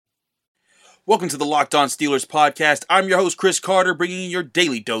Welcome to the Locked On Steelers podcast. I'm your host, Chris Carter, bringing you your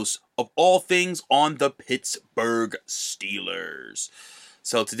daily dose of all things on the Pittsburgh Steelers.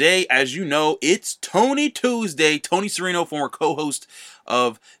 So today, as you know, it's Tony Tuesday. Tony Serino, former co-host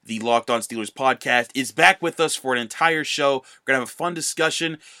of the Locked On Steelers podcast, is back with us for an entire show. We're going to have a fun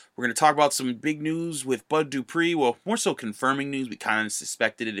discussion. We're going to talk about some big news with Bud Dupree. Well, more so confirming news. We kind of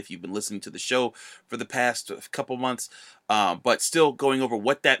suspected it if you've been listening to the show for the past couple months. But still going over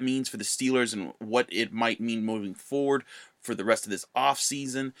what that means for the Steelers and what it might mean moving forward for the rest of this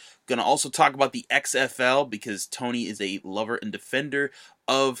offseason. Going to also talk about the XFL because Tony is a lover and defender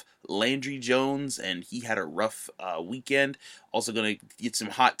of Landry Jones, and he had a rough weekend. Also going to get some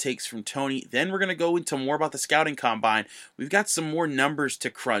hot takes from Tony. Then we're going to go into more about the scouting combine. We've got some more numbers to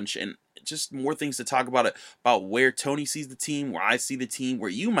crunch and just more things to talk about where Tony sees the team, where I see the team, where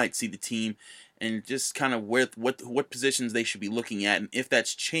you might see the team, and just kind of what positions they should be looking at and if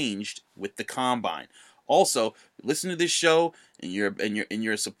that's changed with the combine. Also, listen to this show and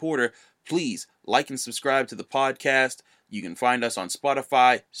you're a supporter, please like and subscribe to the podcast. You can find us on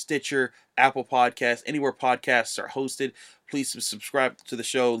Spotify, Stitcher, Apple Podcasts, anywhere podcasts are hosted. Please subscribe to the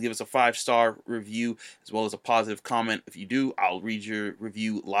show. Give us a 5-star review as well as a positive comment. If you do, I'll read your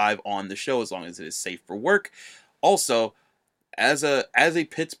review live on the show as long as it is safe for work. Also, as a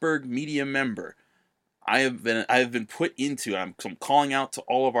Pittsburgh media member, I have been put into. I'm calling out to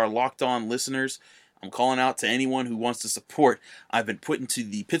all of our Locked On listeners. I'm calling out to anyone who wants to support. I've been put into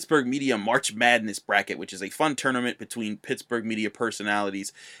the Pittsburgh Media March Madness bracket, which is a fun tournament between Pittsburgh media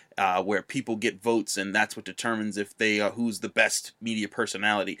personalities where people get votes, and that's what determines if they who's the best media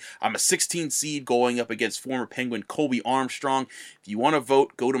personality. I'm a 16 seed going up against former Penguin Colby Armstrong. If you want to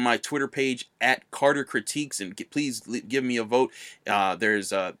vote, go to my Twitter page at Carter Critiques and please give me a vote.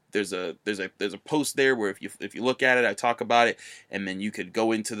 There's a post there where if you look at it, I talk about it, and then you could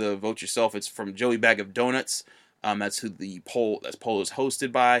go into the vote yourself. It's from Joey Bag of Donuts. That's who the poll is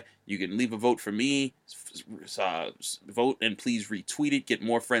hosted by. You can leave a vote for me, vote, and please retweet it. Get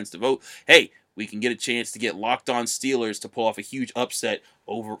more friends to vote. Hey, we can get a chance to get Locked On Steelers to pull off a huge upset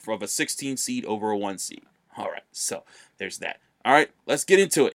from a 16 seed over a 1 seed. All right, so there's that. All right, let's get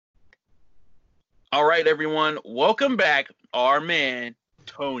into it. All right, everyone, welcome back, our man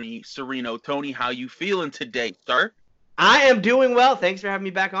Tony Serino. Tony, how you feeling today, sir? I am doing well. Thanks for having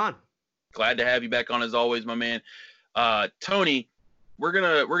me back on. Glad to have you back on as always, my man. Tony, we're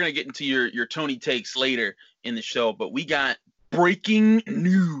gonna get into your Tony takes later in the show, but we got breaking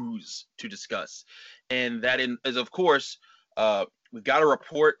news to discuss, and that is of course we've got a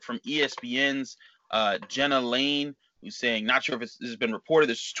report from ESPN's Jenna Lane, who's saying, not sure if this has been reported.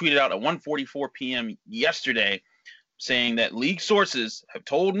 This was tweeted out at 1:44 p.m. yesterday, saying that league sources have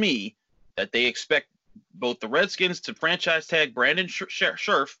told me that they expect both the Redskins to franchise tag Brandon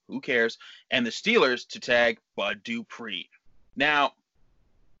Scherff, who cares, and the Steelers to tag Bud Dupree. Now,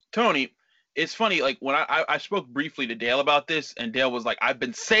 Tony, it's funny, like when I spoke briefly to Dale about this, and Dale was like, I've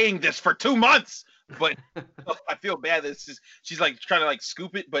been saying this for 2 months, but I feel bad that she's like trying to like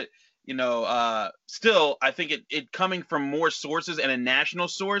scoop it, but still, I think it coming from more sources and a national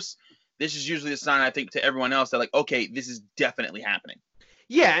source, this is usually a sign, I think, to everyone else that like, okay, this is definitely happening.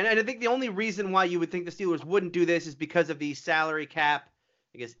 Yeah, and I think the only reason why you would think the Steelers wouldn't do this is because of the salary cap,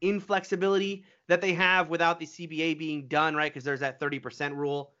 I guess, inflexibility that they have without the CBA being done, right? Because there's that 30%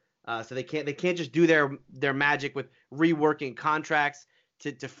 rule, so they can't just do their magic with reworking contracts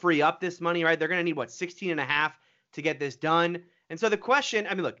to free up this money, right? They're going to need 16.5 to get this done. And so the question,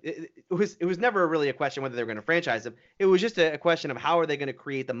 I mean, look, it was never really a question whether they were going to franchise him. It was just a question of how are they going to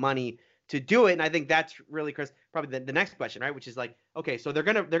create the money to do it. And I think that's really, Chris, probably the next question, right? Which is like, okay, so they're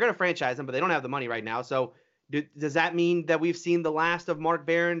gonna franchise him, but they don't have the money right now. So does that mean that we've seen the last of Mark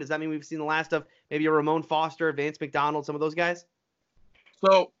Barron? Does that mean we've seen the last of maybe a Ramon Foster, Vance McDonald, some of those guys?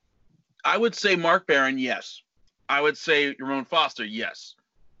 So I would say Mark Barron, yes. I would say Ramon Foster, yes.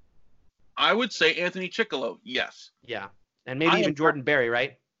 I would say Anthony Chickillo, yes. Yeah, and maybe even Jordan Berry,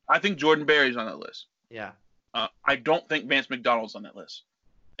 right? I think Jordan Berry's on that list. Yeah. I don't think Vance McDonald's on that list.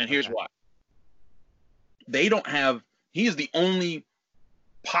 And here's why. They don't have – he is the only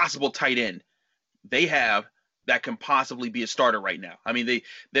possible tight end they have that can possibly be a starter right now. I mean,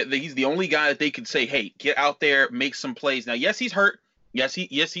 he's the only guy that they could say, hey, get out there, make some plays. Now, yes, he's hurt. Yes,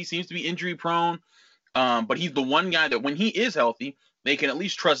 he seems to be injury prone. But he's the one guy that when he is healthy, they can at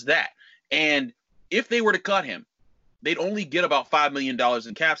least trust that. And if they were to cut him, they'd only get about $5 million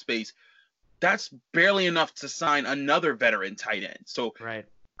in cap space. That's barely enough to sign another veteran tight end. So right.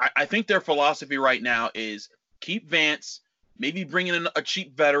 I think their philosophy right now is keep Vance, maybe bringing in a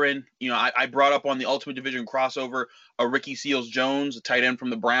cheap veteran. I brought up on the Ultimate Division crossover a Ricky Seals-Jones, a tight end from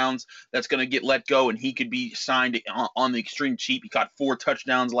the Browns, that's going to get let go, and he could be signed on the extreme cheap. He caught 4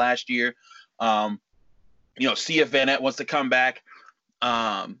 touchdowns last year. See if Van Nett wants to come back.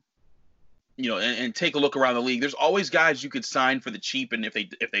 And take a look around the league. There's always guys you could sign for the cheap, and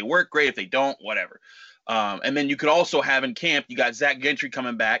if they work, great. If they don't, whatever. And then you could also have in camp, you got Zach Gentry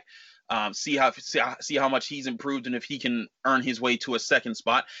coming back. See how much he's improved and if he can earn his way to a second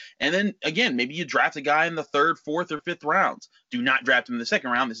spot. And then again, maybe you draft a guy in the 3rd, 4th, or 5th rounds. Do not draft him in the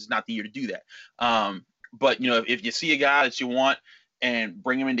 2nd round. This is not the year to do that. But if you see a guy that you want and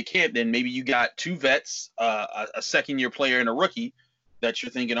bring him into camp, then maybe you got 2 vets, a 2nd-year player, and a rookie that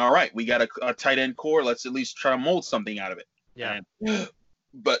you're thinking, all right, we got a tight end core. Let's at least try to mold something out of it. Yeah.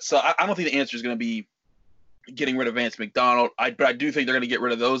 But so I don't think the answer is going to be getting rid of Vance McDonald. But I do think they're going to get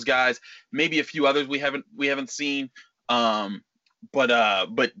rid of those guys. Maybe a few others we haven't seen. But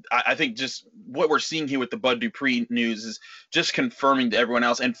I think just what we're seeing here with the Bud Dupree news is just confirming to everyone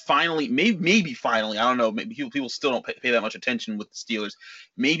else. And finally, maybe finally, I don't know, maybe people still don't pay that much attention with the Steelers.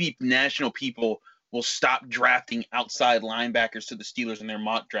 Maybe national people will stop drafting outside linebackers to the Steelers in their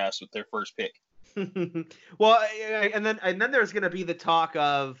mock drafts with their first pick. Well, and then there's going to be the talk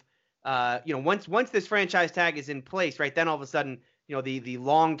of, once this franchise tag is in place, right? Then all of a sudden, the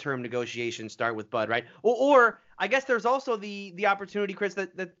long-term negotiations start with Bud, right? Or I guess there's also the opportunity, Chris,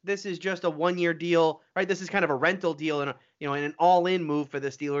 that this is just a 1-year deal, right? This is kind of a rental deal and an all-in move for the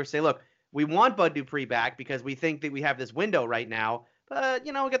Steelers. Say, look, we want Bud Dupree back because we think that we have this window right now. But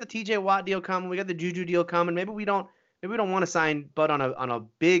we got the T.J. Watt deal coming, we got the Juju deal coming. Maybe we don't want to sign Bud on a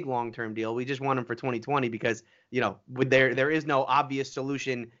big long-term deal. We just want him for 2020 because there is no obvious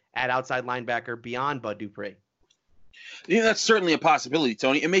solution at outside linebacker beyond Bud Dupree. Yeah, that's certainly a possibility,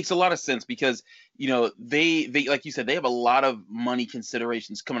 Tony. It makes a lot of sense because they like you said, they have a lot of money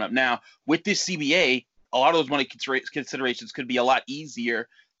considerations coming up now with this CBA. A lot of those money considerations could be a lot easier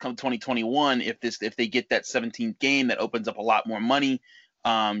come 2021 if they get that 17th game that opens up a lot more money.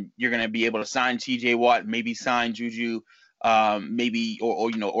 You're going to be able to sign TJ Watt, maybe sign Juju, maybe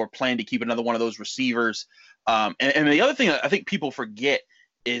or plan to keep another one of those receivers. And the other thing I think people forget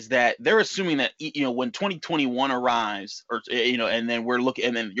is that they're assuming that when 2021 arrives, and then you're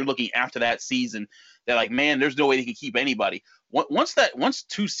looking after that season, they're like, man, there's no way they can keep anybody. Once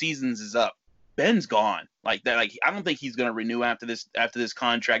 2 seasons is up, Ben's gone. Like that. Like I don't think he's going to renew after this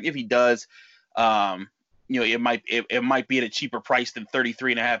contract. If he does, it might be at a cheaper price than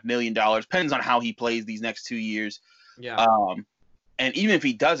 $33.5 million. Depends on how he plays these next 2 years. Yeah. And even if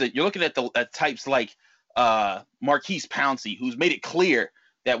he doesn't, you're looking at types like Marquise Pouncey, who's made it clear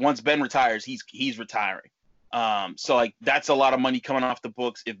that once Ben retires, he's retiring. So like that's a lot of money coming off the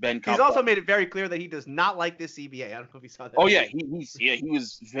books if Ben comes. He's also made it very clear that he does not like this CBA. I don't know if you saw that. Oh yeah, he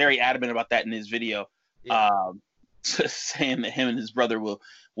was very adamant about that in his video. Yeah. Saying that him and his brother will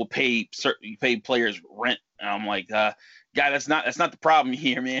pay players rent. And I'm like, guy, that's not the problem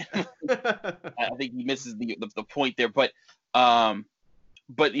here, man. I think he misses the point there, but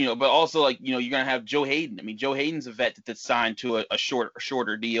also like you're gonna have Joe Hayden. I mean, Joe Hayden's a vet that's signed to a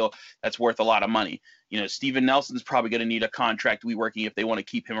shorter deal that's worth a lot of money. Steven Nelson's probably gonna need a contract reworking if they want to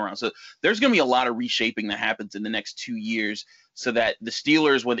keep him around. So there's gonna be a lot of reshaping that happens in the next 2 years, so that the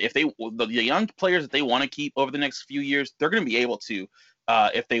Steelers, the young players that they want to keep over the next few years, they're gonna be able to,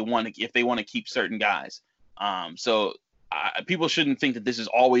 if they want to keep certain guys. So people shouldn't think that this is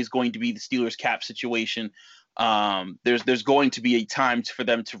always going to be the Steelers cap situation. There's going to be a time for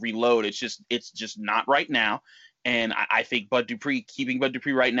them to reload. It's just not right now. And I think keeping Bud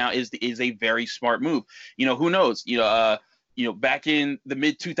Dupree right now is a very smart move. Who knows? Back in the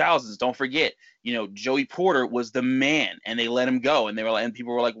mid 2000s, don't forget, Joey Porter was the man, and they let him go, and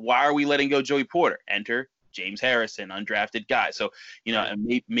people were like, why are we letting go Joey Porter? Enter James Harrison, undrafted guy. So,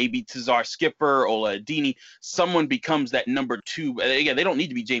 and maybe Tazar Skipper, Ola Adini, someone becomes that number 2. Again, they don't need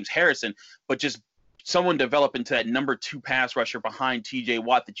to be James Harrison, but just someone develop into that number 2 pass rusher behind TJ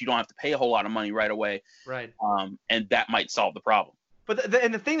Watt that you don't have to pay a whole lot of money right away. Right. And that might solve the problem. But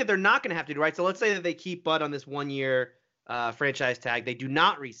the thing that they're not going to have to do, right? So let's say that they keep Bud on this 1-year franchise tag. They do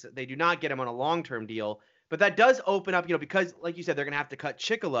not get him on a long-term deal. But that does open up, because like you said, they're going to have to cut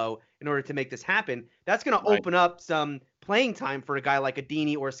Chicolo in order to make this happen. That's going to open up some playing time for a guy like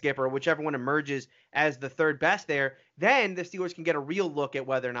Adini or Skipper, whichever one emerges as the third best there. Then the Steelers can get a real look at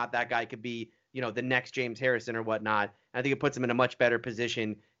whether or not that guy could be, the next James Harrison or whatnot. And I think it puts them in a much better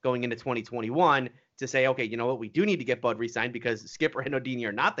position going into 2021 to say, okay, you know what, we do need to get Bud re-signed because Skipper and Odini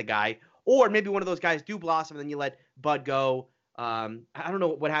are not the guy. Or maybe one of those guys do blossom and then you let Bud go. I don't know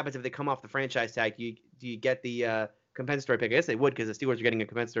what happens if they come off the franchise tag. Do you get the compensatory pick. I guess they would because the Steelers are getting a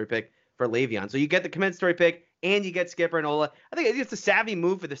compensatory pick for Le'Veon. So you get the compensatory pick and you get Skipper and Ola. I think it's a savvy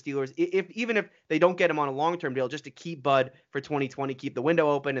move for the Steelers, even if they don't get him on a long-term deal, just to keep Bud for 2020, keep the window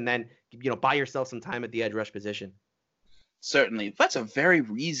open, and then buy yourself some time at the edge rush position. Certainly. That's a very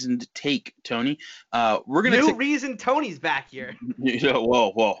reasoned take, Tony. We're going to reason Tony's back here.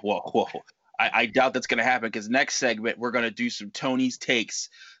 Whoa. I doubt that's going to happen because next segment, we're going to do some Tony's takes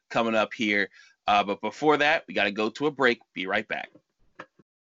coming up here. But before that, we got to go to a break. Be right back.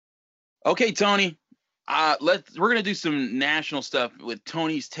 Okay, Tony. We're going to do some national stuff with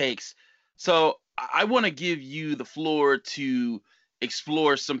Tony's takes. So I want to give you the floor to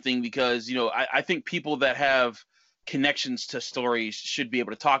explore something because, I think people that have connections to stories should be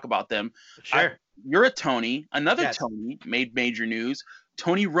able to talk about them. Sure. You're a Tony. Another yes. Tony made major news.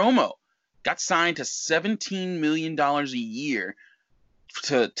 Tony Romo got signed to $17 million a year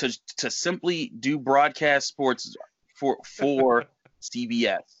to simply do broadcast sports for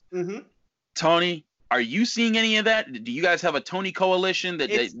CBS. Mm-hmm. Tony, are you seeing any of that? Do you guys have a Tony coalition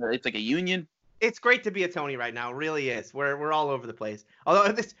that it's like a union? It's great to be a Tony right now. It really is. We're all over the place.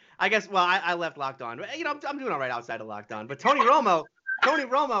 Although I left Locked On. I'm doing all right outside of Locked On. But Tony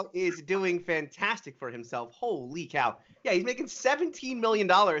Romo is doing fantastic for himself. Holy cow. Yeah, he's making $17 million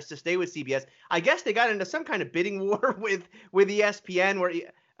to stay with CBS. I guess they got into some kind of bidding war with ESPN where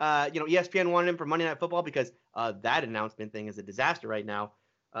ESPN wanted him for Monday Night Football because that announcement thing is a disaster right now.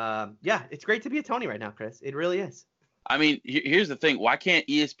 Yeah, it's great to be a Tony right now, Chris. It really is. I mean, here's the thing. Why can't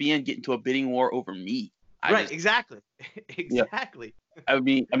ESPN get into a bidding war over me? Exactly. Exactly. Yeah. I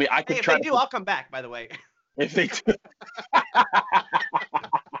mean, I could try. If they do, I'll come back, by the way. If they do.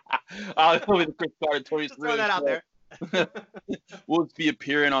 I'll be the Chris Carter. Tony's throw that out there. We'll be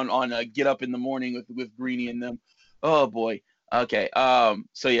appearing on Get Up in the Morning with Greeny and them. Oh, boy. Okay.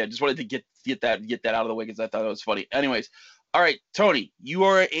 So, yeah, just wanted to get that out of the way because I thought it was funny. Anyways. All right, Tony, you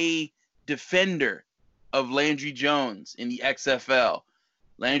are a defender of Landry Jones in the XFL.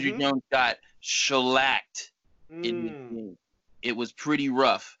 Landry Jones got shellacked in the game. It was pretty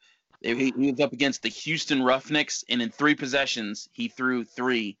rough. He was up against the Houston Roughnecks, and in 3 possessions, he threw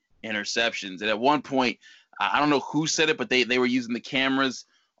 3 interceptions. And at one point, I don't know who said it, but they were using the cameras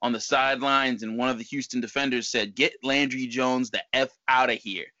on the sidelines, and one of the Houston defenders said, "Get Landry Jones the F out of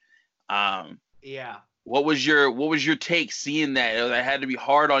here." Yeah. What was your take seeing that? That had to be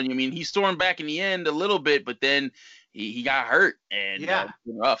hard on you. I mean, he stormed back in the end a little bit, but then he got hurt and yeah, it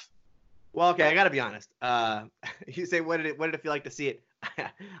was rough. Well, okay, I got to be honest. You say, what did it feel like to see it?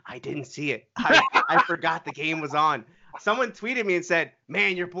 I didn't see it. I forgot the game was on. Someone tweeted me and said,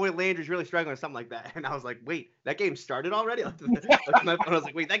 "Man, your boy Landry's really struggling," or something like that. And I was like, "Wait, that game started already?" I was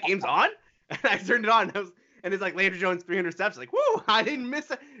like, "Wait, that game's on?" And I turned it on. And it's like Landry Jones 300 steps. Like, whoo! I didn't miss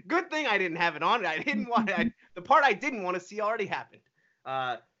it. Good thing I didn't have it on. I didn't want the part I didn't want to see already happened.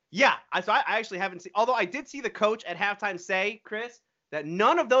 Yeah. I actually haven't seen. Although I did see the coach at halftime say, Chris, that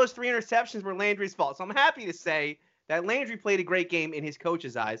none of those 3 interceptions were Landry's fault. So I'm happy to say that Landry played a great game in his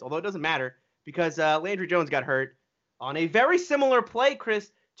coach's eyes. Although it doesn't matter because Landry Jones got hurt on a very similar play,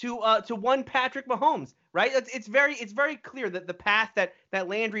 Chris, to one Patrick Mahomes. Right? It's very clear that the path that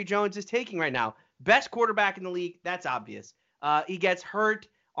Landry Jones is taking right now. Best quarterback in the league, that's obvious. He gets hurt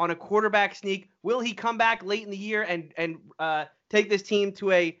on a quarterback sneak. Will he come back late in the year and take this team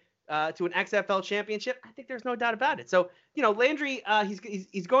to an XFL championship? I think there's no doubt about it. So, Landry,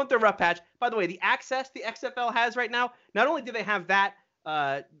 he's going through a rough patch. By the way, the access the XFL has right now, not only do they have that,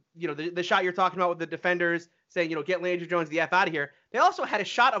 the shot you're talking about with the defenders saying, get Landry Jones the F out of here. They also had a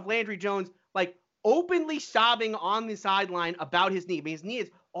shot of Landry Jones, like, openly sobbing on the sideline about his knee. I mean, his knee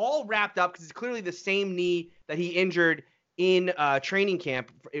is all wrapped up because it's clearly the same knee that he injured in training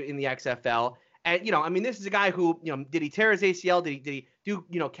camp in the XFL. And, this is a guy who, did he tear his ACL? Did he do,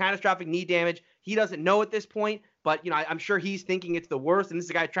 catastrophic knee damage? He doesn't know at this point, but, I'm sure he's thinking it's the worst. And this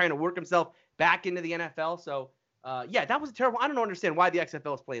is a guy trying to work himself back into the NFL. So, yeah, that was terrible. I don't understand why the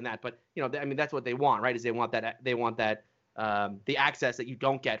XFL is playing that, but, that's what they want, right? Is they want that the access that you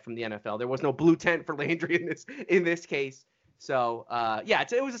don't get from the NFL. There was no blue tent for Landry in this case. So, yeah,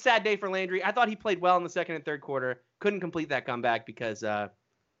 it was a sad day for Landry. I thought he played well in the second and third quarter. Couldn't complete that comeback because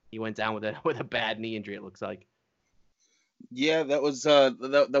he went down with a bad knee injury, it looks like. Yeah, that was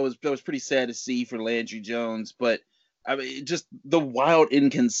pretty sad to see for Landry Jones, but I mean, just the wild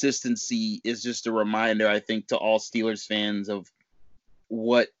inconsistency is just a reminder, I think, to all Steelers fans of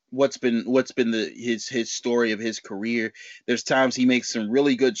what's been his story of his career. There's times he makes some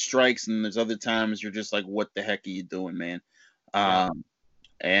really good strikes, and there's other times you're just like, what the heck are you doing, man? But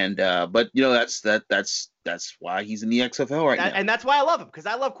that's why he's in the XFL right now. And that's why I love him, because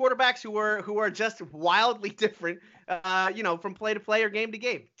I love quarterbacks who are just wildly different from play to play or game to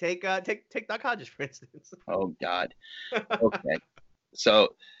game. Take Doc Hodges, for instance. Oh God. Okay.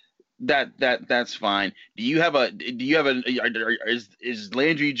 So that's fine. Is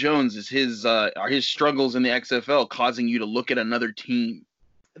Landry Jones, are his struggles in the XFL causing you to look at another team?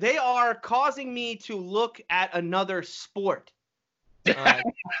 They are causing me to look at another sport.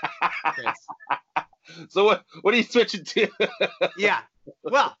 So what are you switching to? Yeah.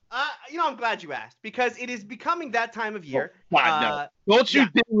 Well, I'm glad you asked, because it is becoming that time of year. No. Don't you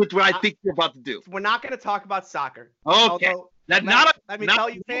do with what I think you're about to do. We're not going to talk about soccer. Okay. Although, let me tell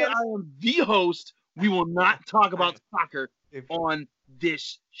you, fans. I am the host. We will not talk about soccer on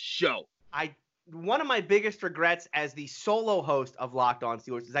this show. One of my biggest regrets as the solo host of Locked On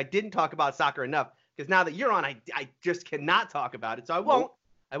Steelers is I didn't talk about soccer enough, because now that you're on, I just cannot talk about it. So I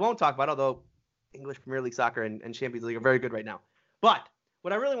won't talk about it, although English Premier League soccer and Champions League are very good right now. But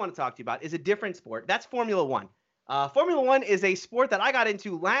what I really want to talk to you about is a different sport. That's Formula One. Formula One is a sport that I got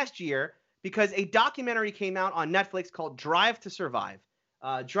into last year because a documentary came out on Netflix called Drive to Survive.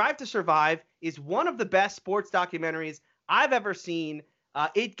 Drive to Survive is one of the best sports documentaries I've ever seen.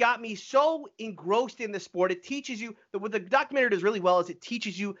 It got me so engrossed in the sport. It teaches you what the documentary does really well is it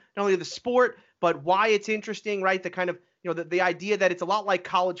teaches you not only the sport, but why it's interesting, right? The kind of, the idea that it's a lot like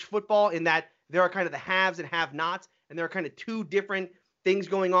college football in that there are kind of the haves and have-nots, and there are kind of two different things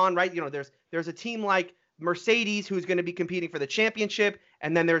going on, right? There's a team like Mercedes who's going to be competing for the championship,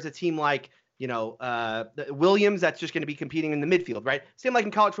 and then there's a team like Williams that's just going to be competing in the midfield, right? Same like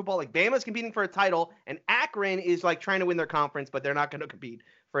in college football, like Bama's competing for a title, and Akron is like trying to win their conference, but they're not going to compete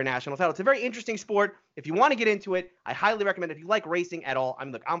for a national title. It's a very interesting sport. If you want to get into it, I highly recommend it. If you like racing at all,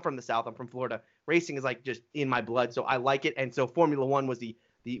 I'm from the South, I'm from Florida. Racing is like just in my blood, so I like it. And so Formula One was the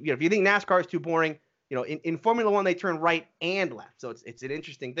if you think NASCAR is too boring, in Formula One, they turn right and left. So it's an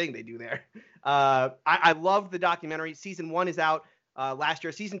interesting thing they do there. I love the documentary. Season 1 is out last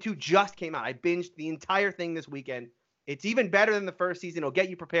year. Season 2 just came out. I binged the entire thing this weekend. It's even better than the first season. It'll get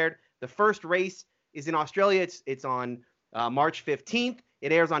you prepared. The first race is in Australia. It's on March 15th.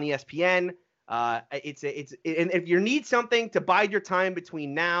 It airs on ESPN. And if you need something to bide your time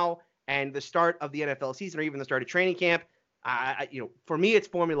between now and the start of the NFL season or even the start of training camp, for me, it's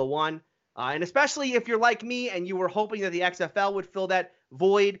Formula One. And especially if you're like me and you were hoping that the XFL would fill that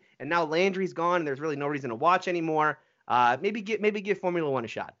void, and now Landry's gone and there's really no reason to watch anymore, maybe give Formula One a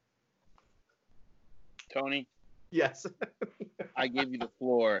shot. Tony? Yes. I give you the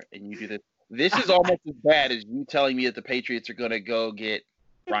floor and you do this. This is almost as bad as you telling me that the Patriots are going to go get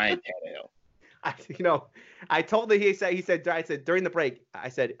Ryan Tannehill. I told him, I said during the break, I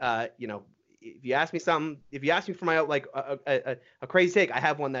said, if you ask me for my a crazy take, I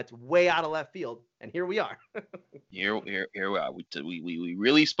have one that's way out of left field, and here we are. here we are. We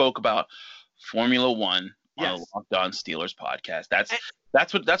really spoke about Formula One on the Locked On Steelers podcast.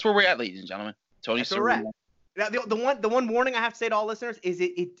 That's where we're at, ladies and gentlemen. Tony Serino. Now, the one warning I have to say to all listeners is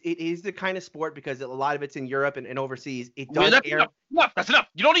it is the kind of sport, because a lot of it's in Europe and overseas. It does air. That's enough.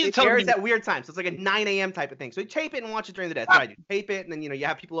 You don't need to tell me. It airs at weird times, so it's like a 9 a.m. type of thing. So you tape it and watch it during the day. That's what I do. Tape it, and then you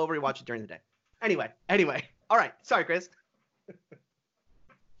have people over, you watch it during the day. Anyway. All right. Sorry, Chris.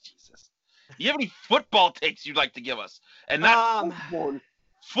 Jesus. Do you have any football takes you'd like to give us? And not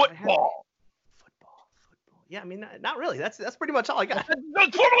football. Yeah, I mean, not really. That's pretty much all I got. No,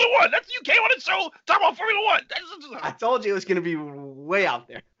 Formula One. You came on the show talk about Formula One. I told you it was going to be way out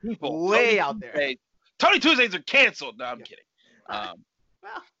there. Out there. Tony Tuesdays are canceled. No, I'm kidding. Well,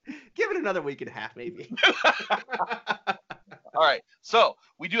 give it another week and a half, maybe. All right, so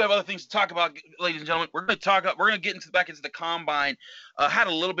we do have other things to talk about, ladies and gentlemen. We're going to get back into the combine. Had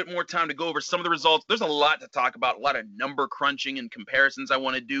a little bit more time to go over some of the results. There's a lot to talk about, a lot of number crunching and comparisons I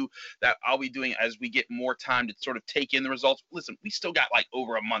want to do that I'll be doing as we get more time to sort of take in the results. Listen, we still got like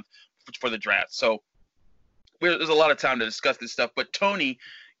over a month for the draft, so there's a lot of time to discuss this stuff. But Tony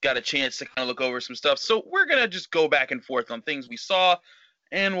got a chance to kind of look over some stuff, so we're going to just go back and forth on things we saw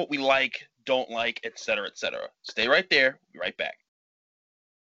and what we like, don't like, etc., etc. Stay right there. We'll be right back.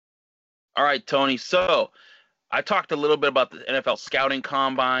 All right, Tony. So I talked a little bit about the NFL scouting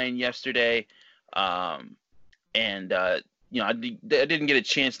combine yesterday, I didn't get a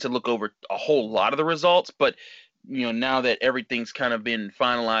chance to look over a whole lot of the results, but now that everything's kind of been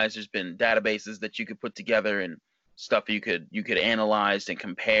finalized, there's been databases that you could put together and stuff you could analyze and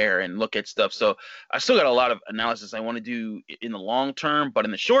compare and look at stuff. So I still got a lot of analysis I want to do in the long term, but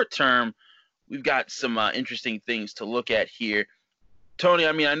in the short term, we've got some interesting things to look at here. Tony,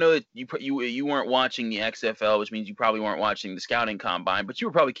 I mean, I know that you weren't watching the XFL, which means you probably weren't watching the scouting combine, but you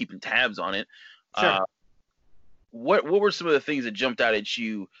were probably keeping tabs on it. Sure. What were some of the things that jumped out at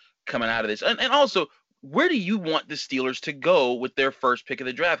you coming out of this? And also, where do you want the Steelers to go with their first pick of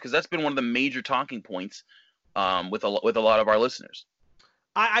the draft? Because that's been one of the major talking points with a lot of our listeners.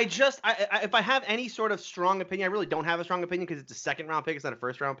 If I have any sort of strong opinion, I really don't have a strong opinion because it's a second round pick. It's not a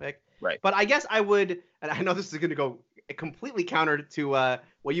first round pick. Right. But I guess I would, and I know this is going to go completely counter to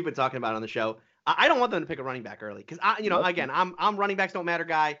what you've been talking about on the show. I don't want them to pick a running back early because again, I'm running backs don't matter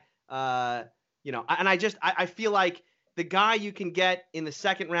guy. And I feel like the guy you can get in the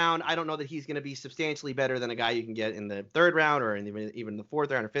second round, I don't know that he's going to be substantially better than a guy you can get in the third round or even the fourth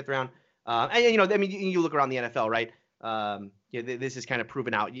round or fifth round. You look around the NFL, right? This is kind of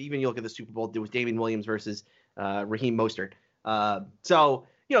proven out. Even you look at the Super Bowl, it was Damian Williams versus Raheem Mostert.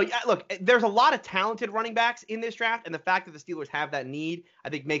 Look, there's a lot of talented running backs in this draft, and the fact that the Steelers have that need, I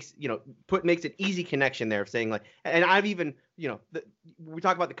think makes an easy connection there of saying like, and I've even, we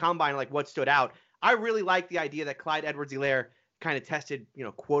talk about the combine, like what stood out. I really like the idea that Clyde Edwards-Helaire kind of tested,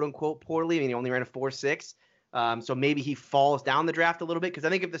 quote unquote poorly. I mean, he only ran a 4.6. So maybe he falls down the draft a little bit because I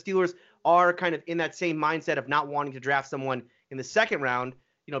think if the Steelers are kind of in that same mindset of not wanting to draft someone in the second round,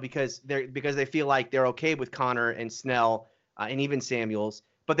 because they feel like they're okay with Connor and Snell and even Samuels,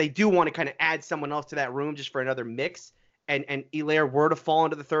 but they do want to kind of add someone else to that room just for another mix. And Helaire were to fall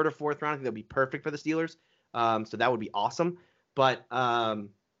into the third or fourth round, I think that'd be perfect for the Steelers. So that would be awesome. But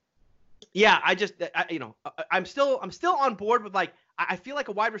yeah, I'm still on board with like. I feel like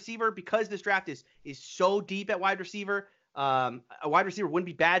a wide receiver, because this draft is so deep at wide receiver, a wide receiver wouldn't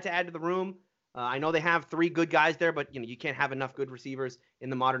be bad to add to the room. I know they have 3 good guys there, but you can't have enough good receivers in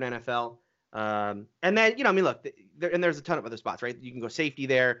the modern NFL. And then look, there's a ton of other spots, right? You can go safety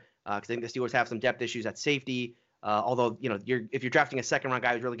there because I think the Steelers have some depth issues at safety. Although if you're drafting a second round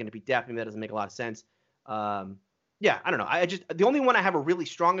guy who's really going to be depth, that doesn't make a lot of sense. Yeah, I don't know. The only one I have a really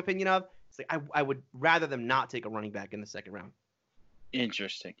strong opinion of is like I would rather them not take a running back in the second round.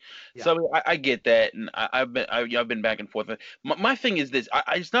 Interesting. Yeah. So I get that, and I've been back and forth. My thing is this: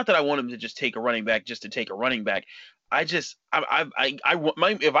 it's not that I want him to just take a running back just to take a running back. If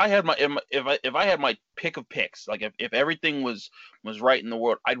I had my pick of picks, like if everything was right in the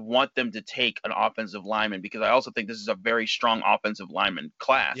world, I'd want them to take an offensive lineman because I also think this is a very strong offensive lineman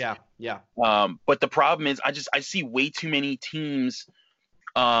class. Yeah. But the problem is I see way too many teams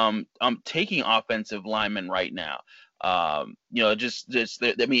taking offensive linemen right now. And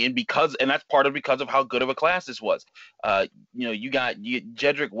because of how good of a class this was. You got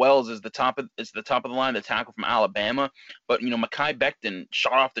Jedrick Wells is the top of the line, the tackle from Alabama, but Mekhi Becton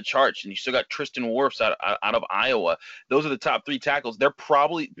shot off the charts, and you still got Tristan Wirfs out of Iowa. Those are the top 3 tackles. They're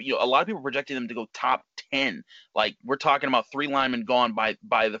probably a lot of people projecting them to go top 10. Like we're talking about 3 linemen gone by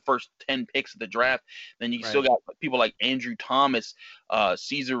the first 10 picks of the draft. Then you still got people like Andrew Thomas,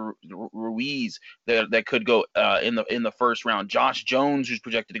 Cesar Ruiz that could go in the first round. Josh Jones, who's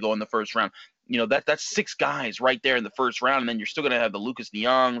projected to go in the first round. That's 6 guys right there in the first round, and then you're still going to have the Lucas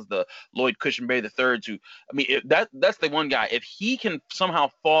Nyongs, the Lloyd Cushenberry III, that's the one guy. If he can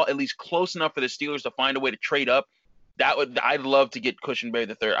somehow fall at least close enough for the Steelers to find a way to trade up, I'd love to get Cushenberry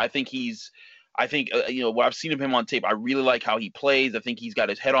III. I think what I've seen of him on tape, I really like how he plays. I think he's got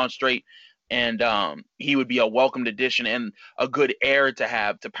his head on straight, and he would be a welcomed addition and a good heir to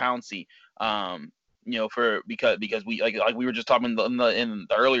have to Pouncey. Because we like we were just talking in the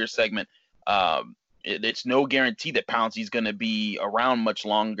earlier segment, it's no guarantee that Pouncey's going to be around much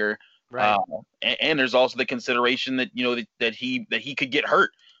longer, right? And there's also the consideration that that he could get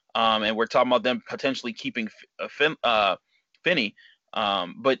hurt, and we're talking about them potentially keeping Finney,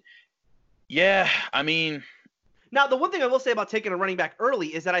 but yeah, Now, the one thing I will say about taking a running back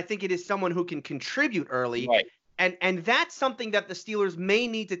early is that I think it is someone who can contribute early, right? And that's something that the Steelers may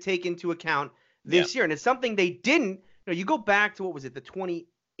need to take into account this year, and it's something they didn't. You go back to what was it, the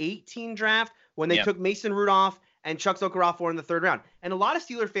 2018 draft when they took Mason Rudolph and Chuck Zocorofor in the third round, and a lot of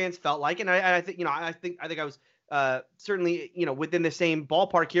Steeler fans felt like, and I think I was certainly within the same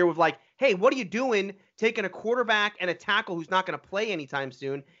ballpark here with like, hey, what are you doing taking a quarterback and a tackle who's not going to play anytime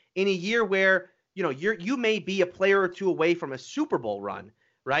soon in a year where you may be a player or 2 away from a Super Bowl run,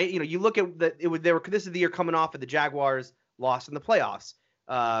 right? You look at this is the year coming off of the Jaguars loss in the playoffs.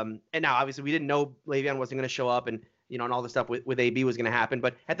 And now obviously we didn't know Le'Veon wasn't going to show up and all the stuff with AB was going to happen.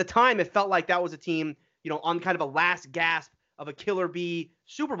 But at the time it felt like that was a team, on kind of a last gasp of a killer bee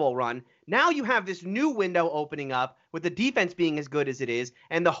Super Bowl run. Now you have this new window opening up with the defense being as good as it is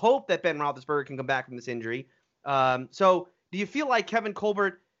and the hope that Ben Roethlisberger can come back from this injury. So do you feel like Kevin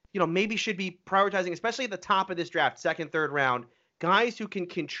Colbert, maybe should be prioritizing, especially at the top of this draft, second, third round, guys who can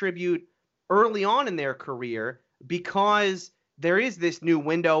contribute early on in their career because there is this new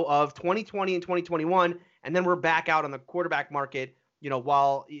window of 2020 and 2021, and then we're back out on the quarterback market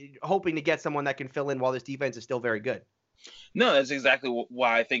while hoping to get someone that can fill in while this defense is still very good. No, that's exactly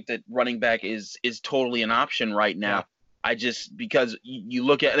why I think that running back is totally an option right now. Yeah. I just because you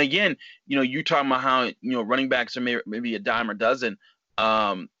look at, and again, you're talking about how running backs are maybe a dime a dozen.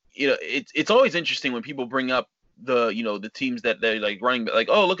 It's always interesting when people bring up the teams that they're like running, like,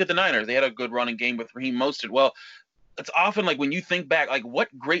 oh, look at the Niners, they had a good running game with Raheem Mostert. Well, it's often like when you think back, like what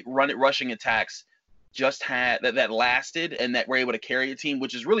great rushing attacks just had that lasted and that were able to carry a team,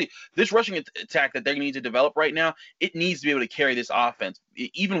 which is really this rushing attack that they need to develop right now. It needs to be able to carry this offense,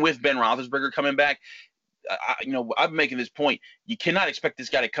 even with Ben Roethlisberger coming back. I've been making this point. You cannot expect this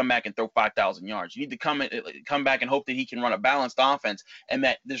guy to come back and throw 5,000 yards. You need to come back and hope that he can run a balanced offense, and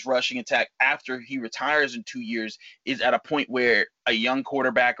that this rushing attack after he retires in 2 years is at a point where a young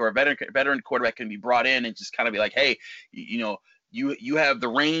quarterback or a veteran quarterback can be brought in and just kind of be like, hey, you have the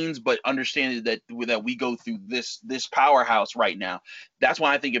reins, but understand that we go through this powerhouse right now. That's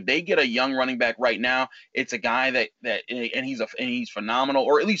why I think if they get a young running back right now, it's a guy that he's phenomenal,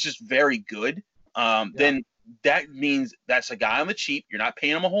 or at least just very good. Then that means that's a guy on the cheap. You're not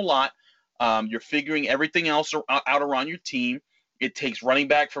paying him a whole lot. You're figuring everything else out around your team. It takes running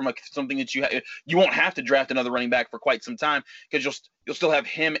back from something that you won't have to draft another running back for quite some time, because you'll still have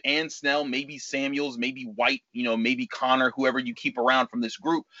him and Snell, maybe Samuels, maybe White, maybe Connor, whoever you keep around from this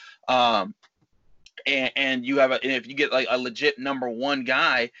group. And you have if you get like a legit number one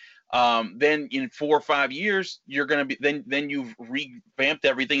guy, then in 4 or 5 years, you're going to be, then you've revamped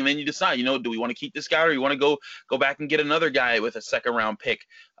everything. And then you decide, do we want to keep this guy, or you want to go back and get another guy with a second round pick,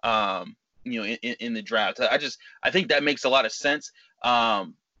 in the draft. I think that makes a lot of sense.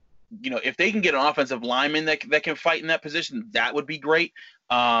 If they can get an offensive lineman that can fight in that position, that would be great.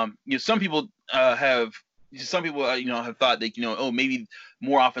 Some people have thought that, maybe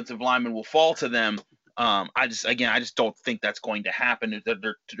more offensive linemen will fall to them. I just don't think that's going to happen.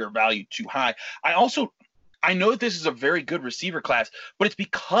 They're valued too high. I know that this is a very good receiver class, but it's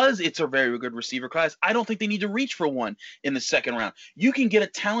because it's a very good receiver class. I don't think they need to reach for one in the second round. You can get a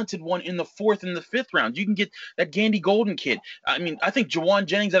talented one in the 4th and the 5th round. You can get that Gandy Golden kid. I mean, I think Jawan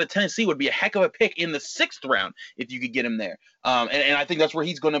Jennings out of Tennessee would be a heck of a pick in the 6th round if you could get him there. And I think that's where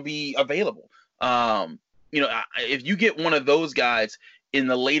he's going to be available. If you get one of those guys in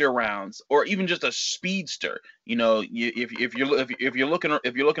the later rounds, or even just a speedster, if you're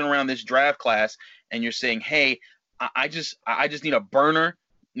looking around this draft class and you're saying, hey, I just need a burner,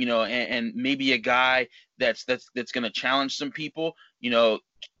 and maybe a guy that's going to challenge some people,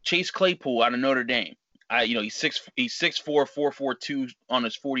 Chase Claypool out of Notre Dame. He's 6'4", 4.42 on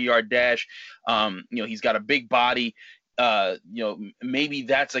his 40-yard dash. He's got a big body. Maybe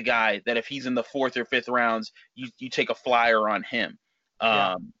that's a guy that if he's in the 4th or 5th rounds, you take a flyer on him.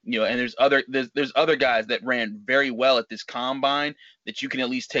 And there's other guys that ran very well at this combine that you can at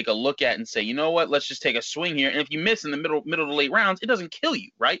least take a look at and say, you know what, let's just take a swing here. And if you miss in the middle to late rounds, it doesn't kill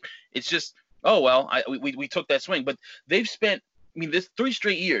you, right? It's just, oh well, we took that swing. But they've spent, this 3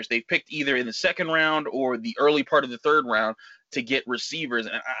 straight years they've picked either in the 2nd round or the early part of the 3rd round to get receivers,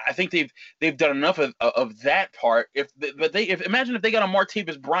 and I think they've done enough of that part. Imagine if they got a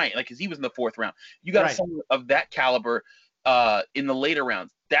Martavis Bryant, like, because he was in the 4th round, you got someone of that caliber in the later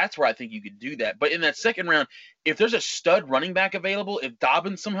rounds. That's where I think you could do that. But in that 2nd round, if there's a stud running back available, if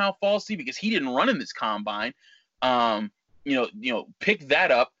Dobbins somehow falls to you because he didn't run in this combine, pick that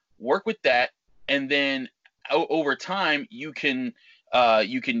up, work with that, and then over time you can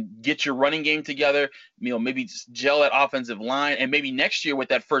get your running game together. Maybe just gel that offensive line, and maybe next year with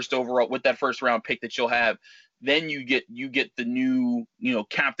that first round pick that you'll have, then you get the new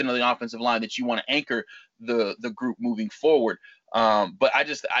captain of the offensive line that you want to anchor the group moving forward. But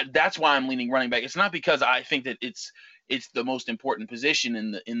that's why I'm leaning running back. It's not because I think that it's the most important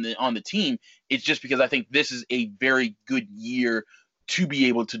position on the team. It's just because I think this is a very good year to be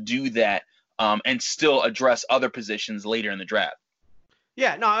able to do that, and still address other positions later in the draft.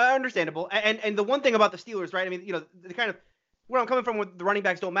 Yeah, no, understandable. And the one thing about the Steelers, right? The kind of where I'm coming from with the running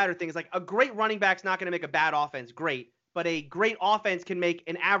backs don't matter thing is, like, a great running back's not going to make a bad offense great, but a great offense can make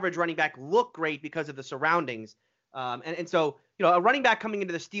an average running back look great because of the surroundings. And so, a running back coming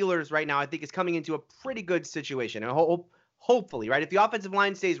into the Steelers right now, I think, is coming into a pretty good situation. And hopefully, right, if the offensive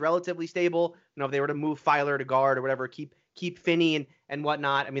line stays relatively stable, if they were to move Filer to guard or whatever, keep Finney and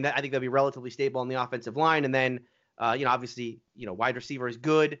whatnot, I think they'll be relatively stable on the offensive line. And then, obviously, wide receiver is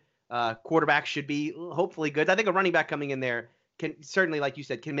good. Quarterback should be hopefully good. I think a running back coming in there can certainly, like you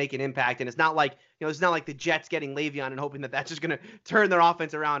said, can make an impact. And it's not like, it's not like the Jets getting Le'Veon and hoping that that's just going to turn their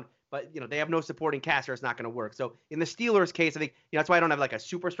offense around. But, they have no supporting cast, or it's not going to work. So in the Steelers case, I think, that's why I don't have like a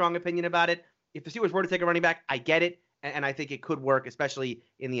super strong opinion about it. If the Steelers were to take a running back, I get it. and I think it could work, especially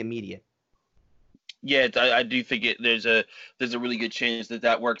in the immediate. Yeah, I do think there's a really good chance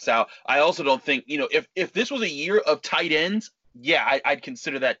that works out. I also don't think, if this was a year of tight ends, yeah, I'd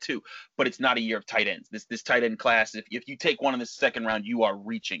consider that too. But it's not a year of tight ends. This tight end class, if you take one in the second round, you are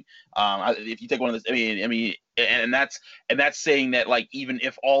reaching. If you take one of this, I mean, and that's saying that, like, even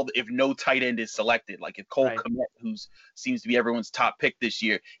if no tight end is selected, like if Cole Kmet, who seems to be everyone's top pick this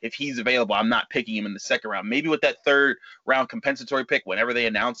year, if he's available, I'm not picking him in the second round. Maybe with that third round compensatory pick, whenever they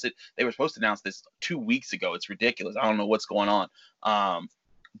announce it, they were supposed to announce this 2 weeks ago. It's ridiculous. I don't know what's going on.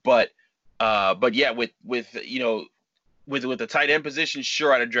 But yeah, with the tight end position,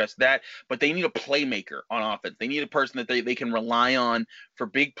 sure, I'd address that. But they need a playmaker on offense. They need a person that they can rely on for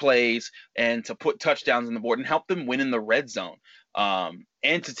big plays and to put touchdowns on the board and help them win in the red zone.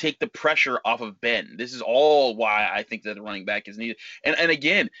 And to take the pressure off of Ben. This is all why I think that the running back is needed. And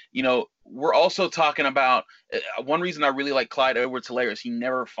again, we're also talking about one reason I really like Clyde Edwards-Helaire is he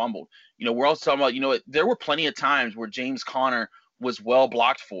never fumbled. We're also talking about, there were plenty of times where James Conner was well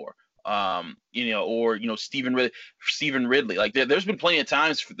blocked for. Or Stephen Ridley. Like there's been plenty of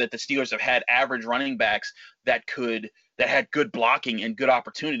times that the Steelers have had average running backs that had good blocking and good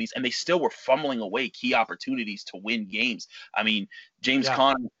opportunities, and they still were fumbling away key opportunities to win games. I mean, James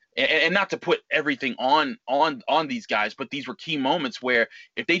Conner, and not to put everything on these guys, but these were key moments where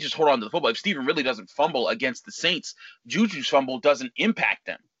if they just hold on to the football, if Stephen Ridley doesn't fumble against the Saints, Juju's fumble doesn't impact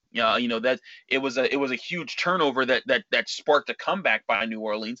them. That it was a huge turnover that sparked a comeback by New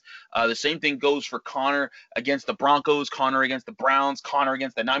Orleans. The same thing goes for Conner against the Broncos, Conner against the Browns, Conner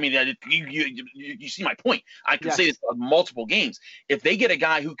against the. I mean, you see my point. I can say this on multiple games. If they get a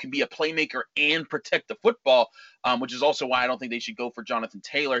guy who can be a playmaker and protect the football, which is also why I don't think they should go for Jonathan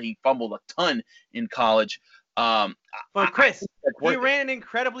Taylor. He fumbled a ton in college. Well, Chris, he ran an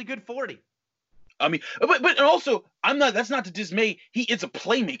incredibly good 40. I mean, but also that's not to dismay. He is a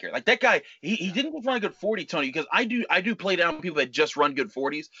playmaker. Like that guy, he didn't run a good 40, Tony, because I do play down people that just run good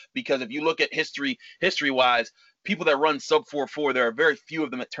 40s, because if you look at history wise, people that run sub 4.4, there are very few of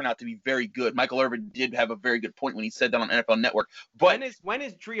them that turn out to be very good. Michael Irvin did have a very good point when he said that on NFL Network. But when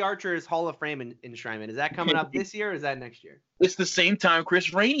is Tree Archer's Hall of Fame enshrinement? Is that coming up this year or is that next year? It's the same time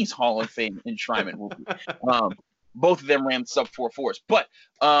Chris Rainey's Hall of Fame enshrinement will be. Both of them ran sub 4.4s, but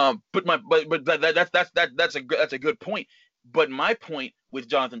that's a good point. But my point with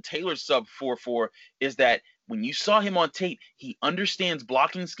Jonathan Taylor's sub 4.4 is that when you saw him on tape, he understands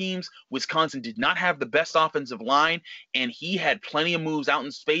blocking schemes. Wisconsin did not have the best offensive line, and he had plenty of moves out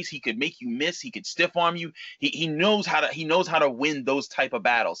in space. He could make you miss. He could stiff arm you. He knows how to win those type of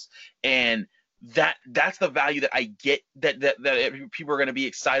battles, and that's the value that I get that people are going to be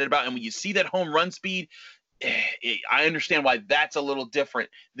excited about. And when you see that home run speed, I understand why that's a little different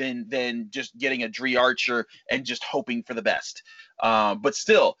than just getting a Tree Archer and just hoping for the best. But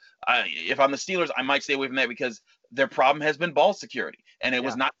still, if I'm the Steelers, I might stay away from that because their problem has been ball security, and it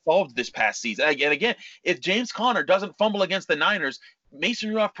was not solved this past season. And again, if James Conner doesn't fumble against the Niners, Mason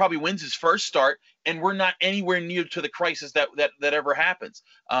Rudolph probably wins his first start, and we're not anywhere near to the crisis that ever happens.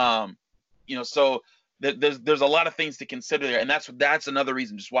 So there's a lot of things to consider there, and that's another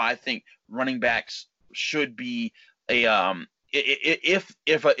reason just why I think running backs should be a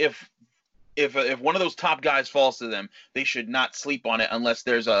if one of those top guys falls to them, they should not sleep on it unless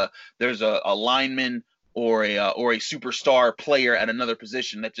there's a lineman or a superstar player at another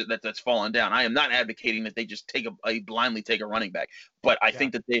position that's fallen down. I am not advocating that they just blindly take a running back, but I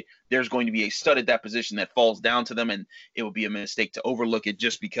think that there's going to be a stud at that position that falls down to them, and it would be a mistake to overlook it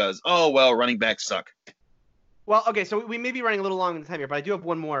just because running backs suck. Well, okay, so we may be running a little long in time here, but I do have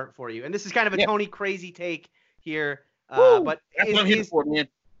one more for you. And this is kind of a Tony crazy take here. But that's what I'm here for, man.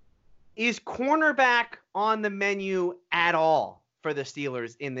 Is cornerback on the menu at all for the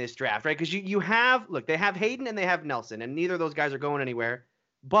Steelers in this draft, right? Because they have Hayden and they have Nelson, and neither of those guys are going anywhere.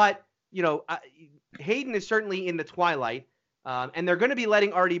 But, Hayden is certainly in the twilight, and they're going to be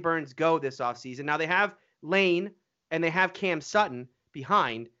letting Artie Burns go this offseason. Now, they have Lane and they have Cam Sutton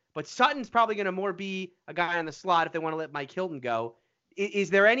behind, but Sutton's probably going to more be a guy on the slot if they want to let Mike Hilton go. Is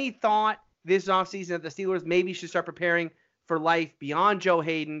there any thought this offseason that the Steelers maybe should start preparing for life beyond Joe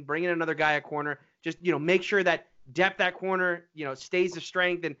Hayden, bring in another guy at corner, just, make sure that depth at corner, stays a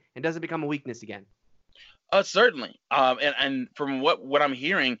strength and doesn't become a weakness again? Certainly. And from what I'm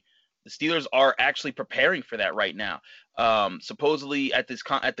hearing, The Steelers are actually preparing for that right now. Supposedly at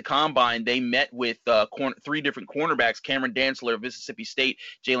the combine, they met with three different cornerbacks: Cameron Dantzler of Mississippi State,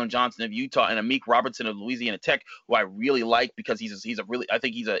 Jalen Johnson of Utah, and Amik Robertson of Louisiana Tech, who I really like because he's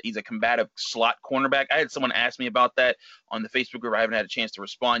a combative slot cornerback. I had someone ask me about that on the Facebook group. I haven't had a chance to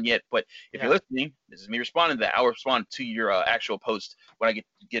respond yet, but if you're listening, this is me responding to that. I'll respond to your actual post when I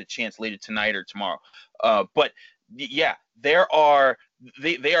get a chance later tonight or tomorrow. But yeah, they are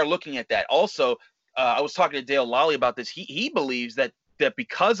looking at that. Also, I was talking to Dale Lally about this. He believes that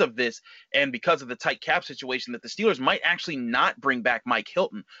because of this and because of the tight cap situation, that the Steelers might actually not bring back Mike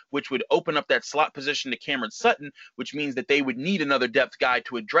Hilton, which would open up that slot position to Cameron Sutton, which means that they would need another depth guy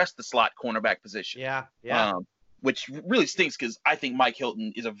to address the slot cornerback position. Yeah. Which really stinks because I think Mike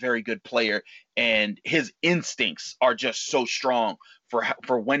Hilton is a very good player, and his instincts are just so strong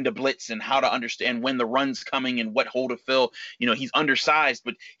for when to blitz and how to understand when the run's coming and what hole to fill. You know, he's undersized,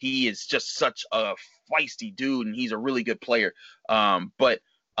 but he is just such a feisty dude, and he's a really good player. But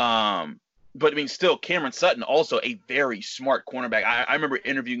I mean, still, Cameron Sutton, also a very smart cornerback. I remember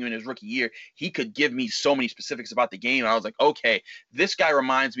interviewing him in his rookie year. He could give me so many specifics about the game. I was like, okay, this guy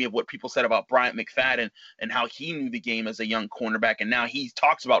reminds me of what people said about Bryant McFadden and how he knew the game as a young cornerback, and now he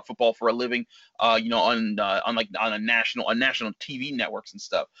talks about football for a living, on a national TV networks and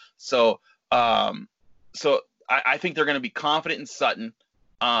stuff. So I think they're going to be confident in Sutton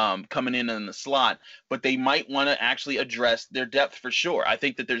coming in the slot, but they might want to actually address their depth for sure. I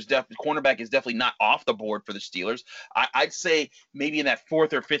think that there's cornerback is definitely not off the board for the Steelers. I'd say maybe in that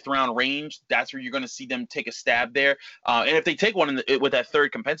 4th or 5th round range, that's where you're going to see them take a stab there. And if they take one with that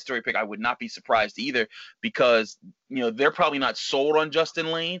 3rd compensatory pick, I would not be surprised either, because they're probably not sold on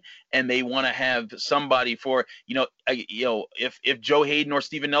Justin Lane, and they want to have somebody for if Joe Hayden or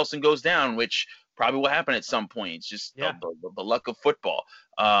Steven Nelson goes down, which probably will happen at some point. It's just the luck of football.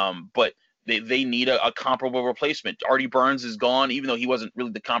 But they need a comparable replacement. Artie Burns is gone. Even though he wasn't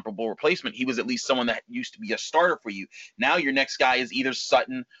really the comparable replacement, he was at least someone that used to be a starter for you. Now your next guy is either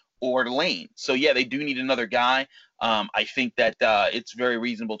Sutton or Lane. So, yeah, they do need another guy. I think that it's very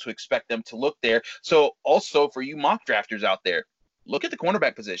reasonable to expect them to look there. So, also, for you mock drafters out there, look at the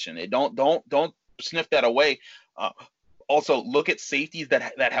cornerback position. Don't sniff that away. Also, look at safeties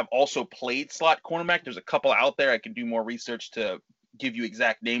that have also played slot cornerback. There's a couple out there. I can do more research to give you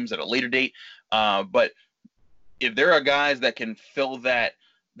exact names at a later date. But if there are guys that can fill that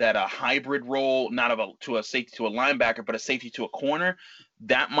a hybrid role, not to a safety to a linebacker, but a safety to a corner,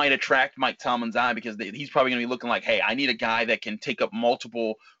 that might attract Mike Tomlin's eye, because he's probably going to be looking like, hey, I need a guy that can take up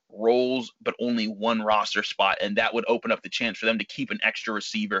multiple roles but only one roster spot, and that would open up the chance for them to keep an extra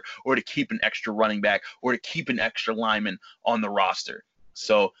receiver, or to keep an extra running back, or to keep an extra lineman on the roster.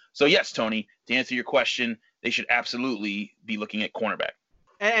 So yes, Tony, to answer your question, they should absolutely be looking at cornerback.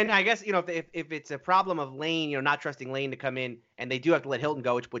 And I guess, if it's a problem of Lane, not trusting Lane to come in, and they do have to let Hilton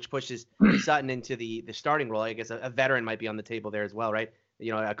go, which pushes Sutton into the starting role, I guess a veteran might be on the table there as well, right?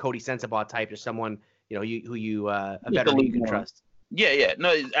 A Cody Sensabaugh type, or someone, a veteran you can trust. Yeah,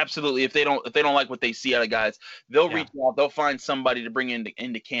 no, absolutely. If they don't like what they see out of guys, they'll reach out. They'll find somebody to bring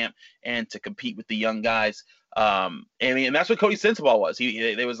into camp and to compete with the young guys. And that's what Cody Sensabaugh was.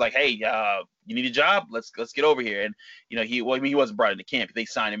 They was like, hey, you need a job? Let's get over here. And he wasn't brought into camp. They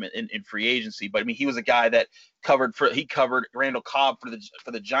signed him in free agency. But he was a guy that covered Randall Cobb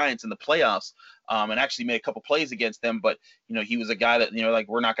for the Giants in the playoffs, and actually made a couple plays against them. But he was a guy that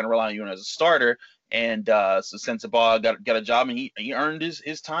we're not going to rely on you as a starter. And so Sensabaugh got a job, and he earned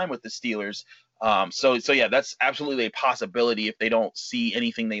his time with the Steelers. So yeah, that's absolutely a possibility if they don't see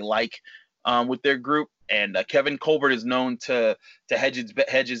anything they like with their group. And Kevin Colbert is known to hedge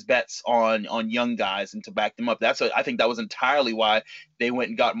his bets on young guys and to back them up. I think that was entirely why they went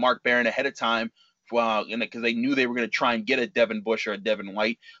and got Mark Barron ahead of time, because they knew they were going to try and get a Devin Bush or a Devin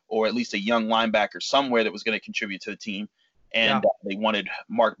White, or at least a young linebacker somewhere that was going to contribute to the team. And they wanted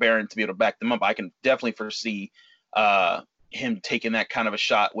Mark Barron to be able to back them up. I can definitely foresee him taking that kind of a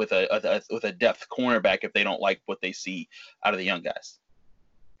shot with a depth cornerback if they don't like what they see out of the young guys.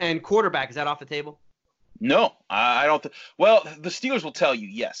 And quarterback, is that off the table? No, I don't. Well, the Steelers will tell you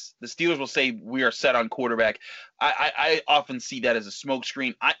yes. The Steelers will say we are set on quarterback. I often see that as a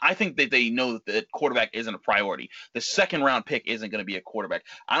smokescreen. I think that they know that quarterback isn't a priority. The 2nd round pick isn't going to be a quarterback.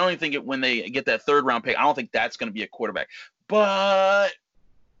 I don't even think when they get that 3rd round pick, I don't think that's going to be a quarterback. But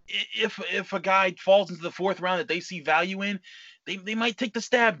if a guy falls into the 4th round that they see value in, they might take the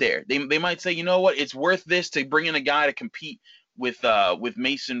stab there. They might say, you know what, it's worth this to bring in a guy to compete with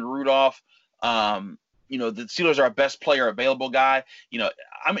Mason Rudolph. the Steelers are our best player available guy.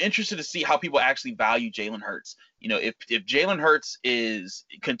 I'm interested to see how people actually value Jalen Hurts. If Jalen Hurts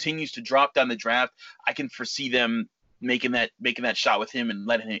continues to drop down the draft, I can foresee them making that shot with him and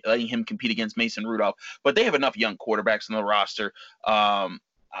letting him compete against Mason Rudolph. But they have enough young quarterbacks on the roster.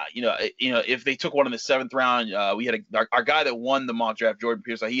 If they took one in the 7th round, we had our guy that won the mock draft, Jordan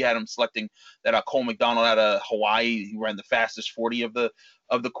Pierce. He had him selecting that Cole McDonald out of Hawaii. He ran the fastest 40 of the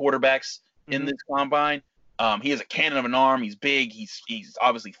quarterbacks in this combine. He has a cannon of an arm. He's big. He's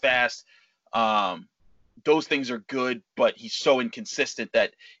obviously fast. Those things are good, but he's so inconsistent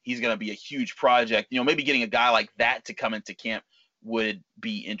that he's going to be a huge project. Maybe getting a guy like that to come into camp would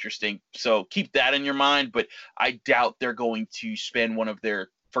be interesting. So keep that in your mind, but I doubt they're going to spend one of their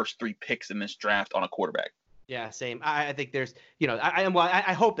first 3 picks in this draft on a quarterback. Yeah, same. I think there's,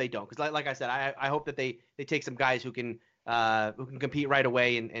 I hope they don't, because like I said, I hope that they take some guys who can compete right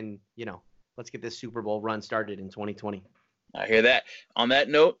away and let's get this Super Bowl run started in 2020. I hear that. On that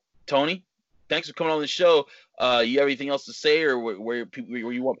note, Tony, thanks for coming on the show. You have anything else to say, or where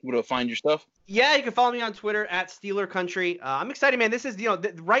you want people to find your stuff? Yeah, you can follow me on Twitter at Steeler Country. I'm excited, man. This is,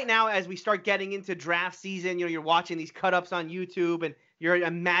 right now as we start getting into draft season, you're watching these cut-ups on YouTube and you're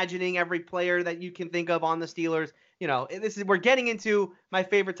imagining every player that you can think of on the Steelers. We're getting into my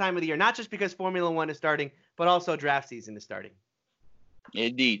favorite time of the year, not just because Formula One is starting, but also draft season is starting.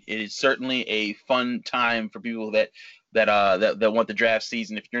 Indeed, it is certainly a fun time for people that want the draft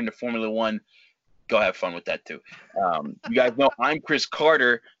season. If you're into Formula One, go have fun with that too. You guys know I'm Chris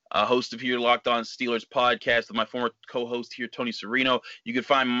Carter, host of here Locked On Steelers podcast with my former co-host here, Tony Serino. You can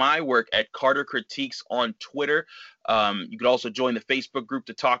find my work at Carter Critiques on Twitter. You could also join the Facebook group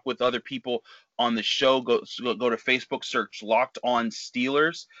to talk with other people on the show. Go to Facebook, search Locked On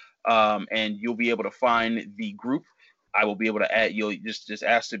Steelers, and you'll be able to find the group. I will be able to add. You'll just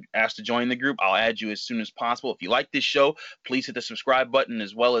ask to join the group. I'll add you as soon as possible. If you like this show, please hit the subscribe button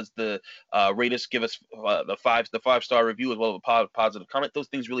as well as the rate us, give us the 5-star review as well as a positive comment. Those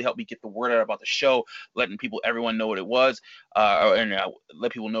things really help me get the word out about the show, letting everyone know what it was, and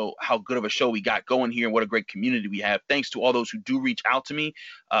let people know how good of a show we got going here and what a great community we have. Thanks to all those who do reach out to me.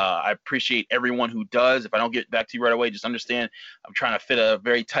 I appreciate everyone who does. If I don't get back to you right away, just understand I'm trying to fit a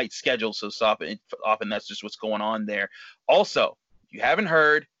very tight schedule, so often that's just what's going on there. Also, if you haven't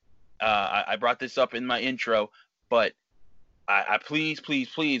heard, I brought this up in my intro, but I please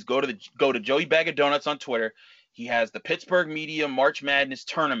go to Joey Bag of Donuts on Twitter. He has the Pittsburgh Media March Madness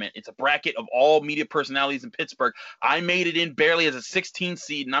Tournament. It's a bracket of all media personalities in Pittsburgh. I made it in barely as a 16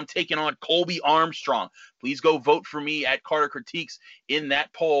 seed, and I'm taking on Colby Armstrong. Please go vote for me at Carter Critiques in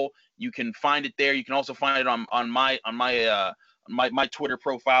that poll. You can find it there. You can also find it on my Twitter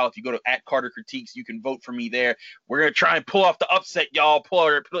profile. If you go to at Carter Critiques, you can vote for me there. We're going to try and pull off the upset, y'all. Pull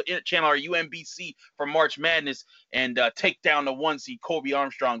our channel, our UMBC for March Madness, and take down the 1 seed Colby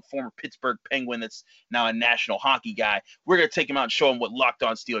Armstrong, former Pittsburgh Penguin that's now a national hockey guy. We're going to take him out and show him what Locked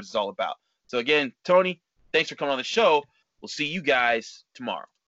On Steelers is all about. So again, Tony, thanks for coming on the show. We'll see you guys tomorrow.